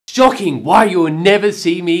Shocking why you will never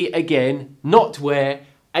see me again not wear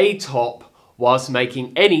a top whilst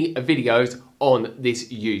making any videos on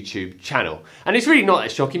this YouTube channel. And it's really not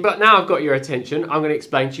that shocking, but now I've got your attention, I'm going to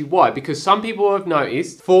explain to you why. Because some people have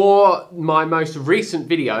noticed for my most recent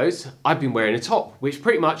videos, I've been wearing a top, which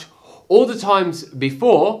pretty much all the times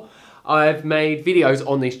before I've made videos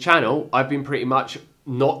on this channel, I've been pretty much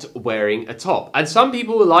not wearing a top. And some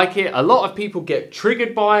people like it. A lot of people get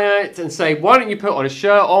triggered by it and say, why don't you put on a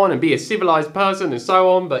shirt on and be a civilized person and so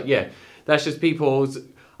on. But yeah, that's just people's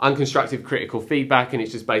unconstructive critical feedback and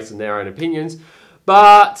it's just based on their own opinions.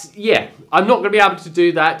 But yeah, I'm not going to be able to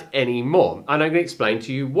do that anymore. And I'm going to explain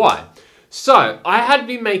to you why. So I had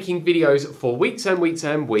been making videos for weeks and weeks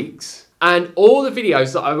and weeks. And all the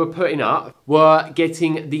videos that I were putting up were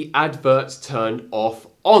getting the adverts turned off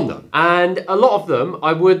on them. And a lot of them,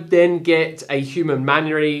 I would then get a human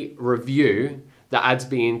manually review the ads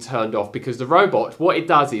being turned off, because the robot, what it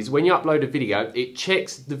does is when you upload a video, it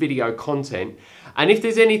checks the video content. And if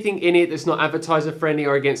there's anything in it that's not advertiser friendly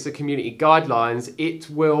or against the community guidelines, it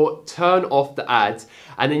will turn off the ads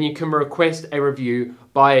and then you can request a review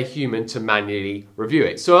by a human to manually review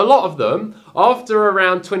it. So a lot of them, after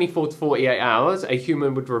around 24 to 48 hours, a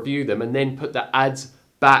human would review them and then put the ads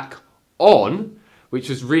back on, which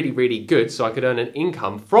was really, really good, so I could earn an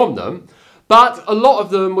income from them. But a lot of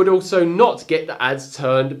them would also not get the ads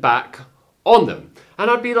turned back on them. And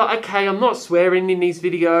I'd be like, okay, I'm not swearing in these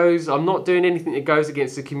videos, I'm not doing anything that goes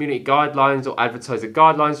against the community guidelines or advertiser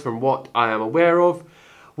guidelines from what I am aware of.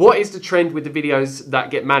 What is the trend with the videos that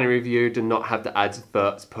get manually reviewed and not have the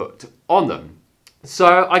adverts put on them?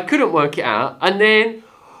 So I couldn't work it out, and then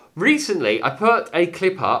recently I put a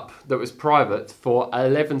clip up that was private for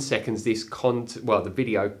 11 seconds. The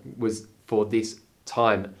video was for this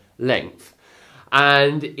time length.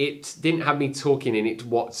 And it didn't have me talking in it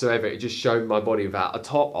whatsoever. It just showed my body without a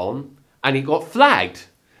top on, and it got flagged.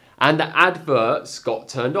 And the adverts got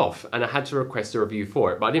turned off, and I had to request a review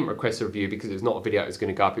for it. But I didn't request a review because it was not a video that was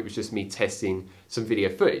going to go up. It was just me testing some video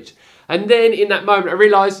footage. And then in that moment I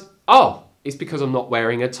realised, oh, it's because I'm not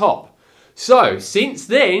wearing a top. So since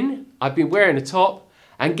then, I've been wearing a top,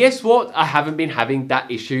 and guess what? I haven't been having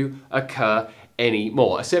that issue occur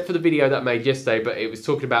anymore, except for the video that I made yesterday, but it was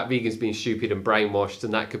talking about vegans being stupid and brainwashed,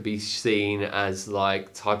 and that could be seen as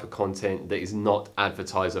like type of content that is not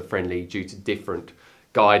advertiser friendly due to different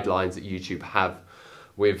guidelines that YouTube have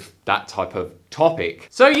with that type of topic.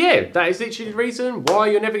 So yeah, that is literally the reason why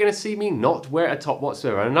you're never going to see me not wear a top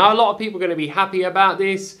whatsoever. And I know a lot of people are going to be happy about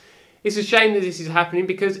this. It's a shame that this is happening,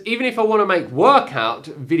 because even if I want to make workout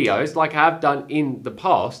videos like I have done in the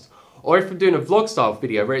past, or if I'm doing a vlog style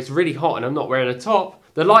video where it's really hot and I'm not wearing a top,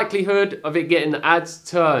 the likelihood of it getting the ads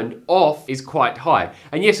turned off is quite high.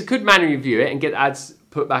 And yes, I could manually review it and get the ads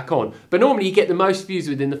put back on, but normally you get the most views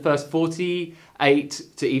within the first 48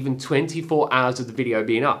 to even 24 hours of the video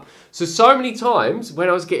being up. So many times when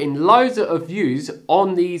I was getting loads of views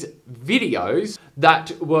on these videos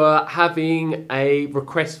that were having a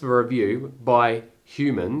request for review by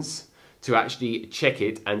humans to actually check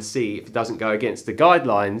it and see if it doesn't go against the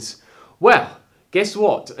guidelines, well, guess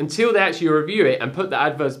what? Until they actually review it and put the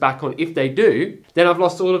adverts back on, if they do, then I've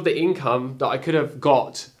lost all of the income that I could have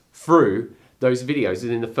got through those videos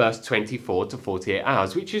within the first 24 to 48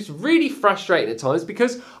 hours, which is really frustrating at times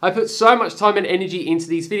because I put so much time and energy into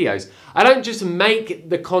these videos. I don't just make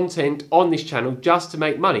the content on this channel just to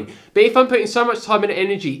make money, but if I'm putting so much time and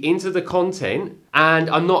energy into the content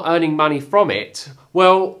and I'm not earning money from it,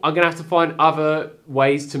 well, I'm going to have to find other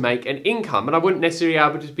ways to make an income, and I wouldn't necessarily be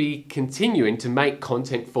able to be continuing to make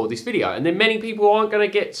content for this video. And then many people aren't going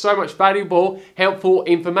to get so much valuable, helpful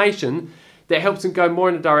information that helps them go more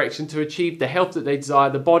in a direction to achieve the health that they desire,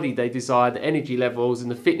 the body they desire, the energy levels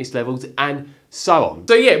and the fitness levels, and so on.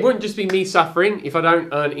 So yeah, it wouldn't just be me suffering if I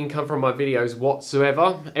don't earn income from my videos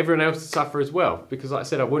whatsoever. Everyone else would suffer as well, because like I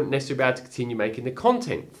said, I wouldn't necessarily be able to continue making the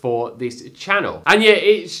content for this channel. And yeah,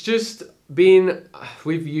 it's just been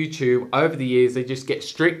with YouTube over the years, they just get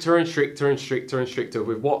stricter and stricter and stricter and stricter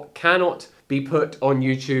with what cannot be put on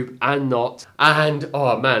YouTube and not. And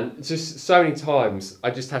oh man, just so many times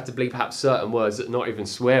I just have to bleep out certain words that are not even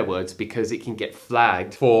swear words, because it can get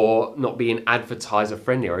flagged for not being advertiser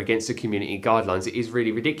friendly or against the community guidelines. It is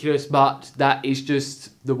really ridiculous, but that is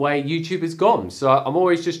just the way YouTube has gone. So I'm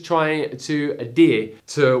always just trying to adhere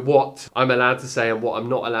to what I'm allowed to say and what I'm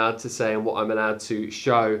not allowed to say and what I'm allowed to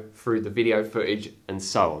show through the video footage and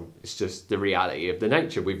so on. It's just the reality of the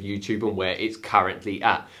nature with YouTube and where it's currently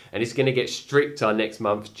at. And it's going to get stricter next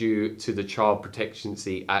month due to the Child Protection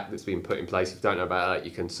Act that's been put in place. If you don't know about that,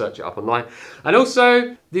 you can search it up online. And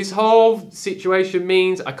also, this whole situation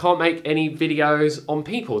means I can't make any videos on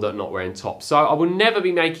people that are not wearing tops. So I will never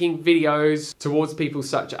be making videos towards people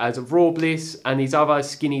such as Raw Bliss and these other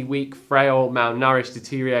skinny, weak, frail, malnourished,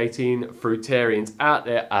 deteriorating fruitarians out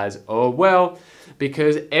there as well.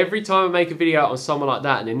 Because every time I make a video on someone like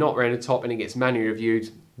that and they're not wearing a top and it gets manually reviewed,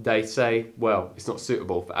 they say, well, it's not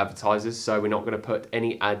suitable for advertisers, so we're not going to put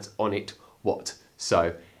any ads on it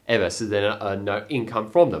whatsoever. So then no income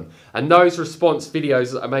from them. And those response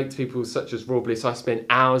videos that I make to people such as Raw Bliss, I spend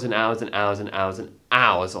hours and hours and hours and hours and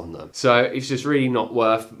hours on them. So it's just really not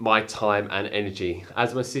worth my time and energy.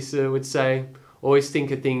 As my sister would say, always think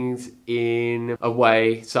of things in a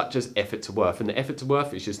way such as effort to worth. And the effort to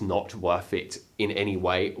worth is just not worth it in any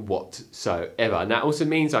way whatsoever. And that also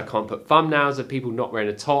means I can't put thumbnails of people not wearing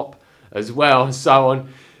a top as well and so on,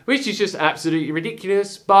 which is just absolutely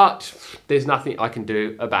ridiculous, but there's nothing I can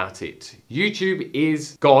do about it. YouTube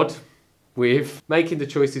is God with making the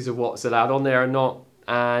choices of what's allowed on there and not,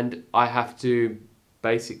 and I have to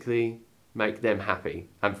basically make them happy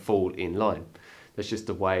and fall in line. That's just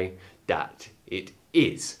the way that it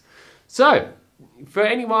is. So, for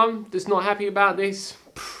anyone that's not happy about this,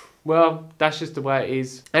 well, that's just the way it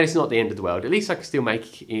is, and it's not the end of the world. At least I can still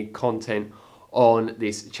make content on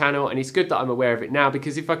this channel, and it's good that I'm aware of it now,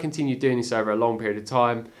 because if I continue doing this over a long period of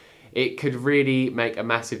time, it could really make a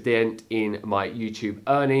massive dent in my YouTube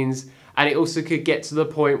earnings, and it also could get to the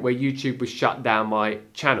point where YouTube would shut down my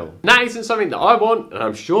channel. And that isn't something that I want, and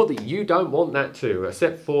I'm sure that you don't want that too,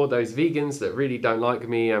 except for those vegans that really don't like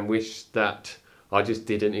me and wish that I just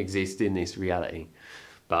didn't exist in this reality.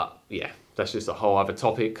 But yeah, that's just a whole other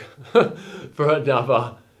topic for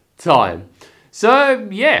another time. So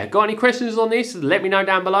yeah, got any questions on this? Let me know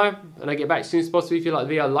down below and I'll get back as soon as possible. If you like the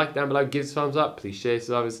video, like down below, give us a thumbs up, please share this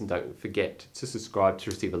with others, and don't forget to subscribe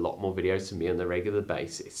to receive a lot more videos from me on a regular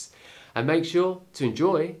basis. And make sure to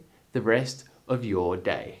enjoy the rest of your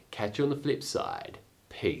day. Catch you on the flip side.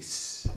 Peace.